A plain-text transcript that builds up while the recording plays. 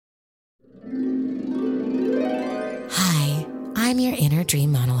I'm your inner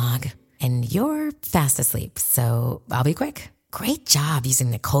dream monologue, and you're fast asleep, so I'll be quick. Great job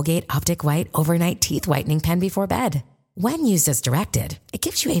using the Colgate Optic White Overnight Teeth Whitening Pen before bed. When used as directed, it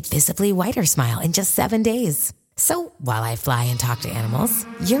gives you a visibly whiter smile in just 7 days. So while I fly and talk to animals,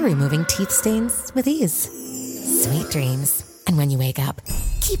 you're removing teeth stains with ease. Sweet dreams. And when you wake up,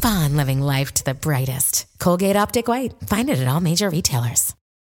 keep on living life to the brightest. Colgate Optic White. Find it at all major retailers.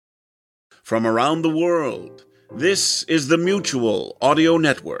 From around the world, this is the Mutual Audio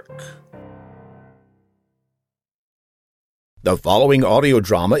Network. The following audio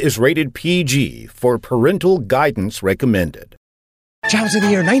drama is rated PG for parental guidance recommended. Chows of the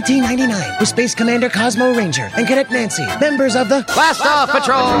year 1999 with Space Commander Cosmo Ranger and Cadet Nancy, members of the Blast Off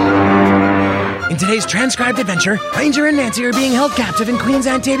Patrol! In today's transcribed adventure, Ranger and Nancy are being held captive in Queen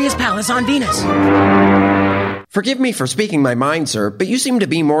Xantavia's palace on Venus. Forgive me for speaking my mind, sir, but you seem to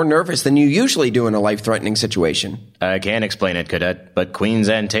be more nervous than you usually do in a life-threatening situation. I can't explain it, Cadet, but Queen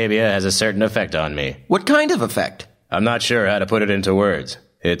Xantavia has a certain effect on me. What kind of effect? I'm not sure how to put it into words.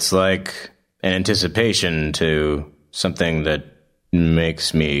 It's like an anticipation to something that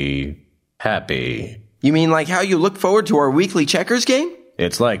makes me happy. You mean like how you look forward to our weekly checkers game?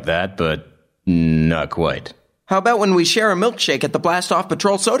 It's like that, but not quite. How about when we share a milkshake at the Blast Off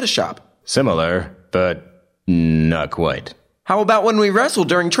Patrol soda shop? Similar, but not quite. How about when we wrestle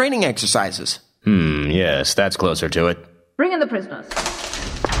during training exercises? Yes, that's closer to it. Bring in the prisoners.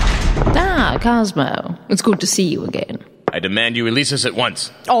 Cosmo. It's good to see you again. I demand you release us at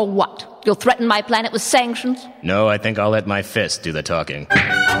once. Or what? You'll threaten my planet with sanctions? No, I think I'll let my fist do the talking.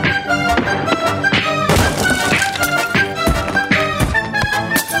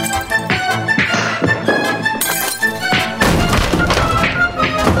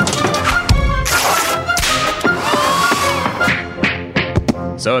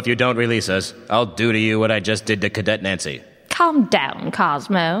 So if you don't release us, I'll do to you what I just did to Cadet Nancy. Calm down,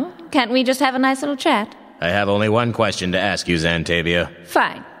 Cosmo. Can't we just have a nice little chat? I have only one question to ask you, Xantavia.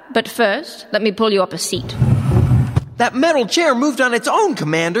 Fine. But first, let me pull you up a seat. That metal chair moved on its own,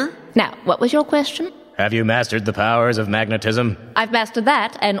 Commander. Now, what was your question? Have you mastered the powers of magnetism? I've mastered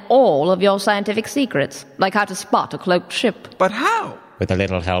that and all of your scientific secrets, like how to spot a cloaked ship. But how? With a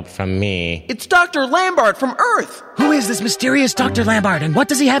little help from me. It's Dr. Lambert from Earth! Who is this mysterious Dr. Lambert, and what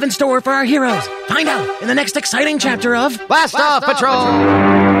does he have in store for our heroes? Find out in the next exciting chapter of Blast Off Patrol!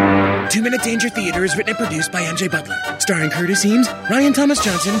 2 Minute Danger Theater is written and produced by MJ Butler, starring Curtis Eames, Ryan Thomas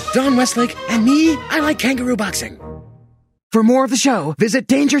Johnson, Don Westlake, and me. I like kangaroo boxing. For more of the show, visit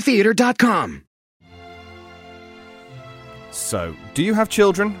dangertheater.com. So, do you have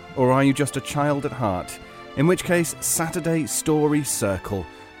children, or are you just a child at heart? In which case, Saturday Story Circle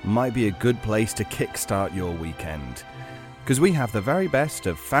might be a good place to kickstart your weekend. Because we have the very best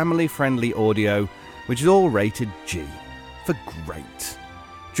of family-friendly audio, which is all rated G, for great.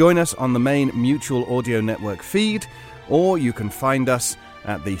 Join us on the main Mutual Audio Network feed, or you can find us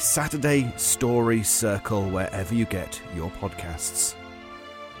at the Saturday Story Circle wherever you get your podcasts.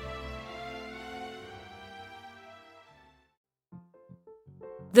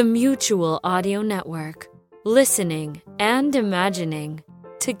 The Mutual Audio Network. Listening and imagining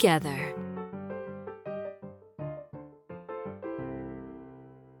together.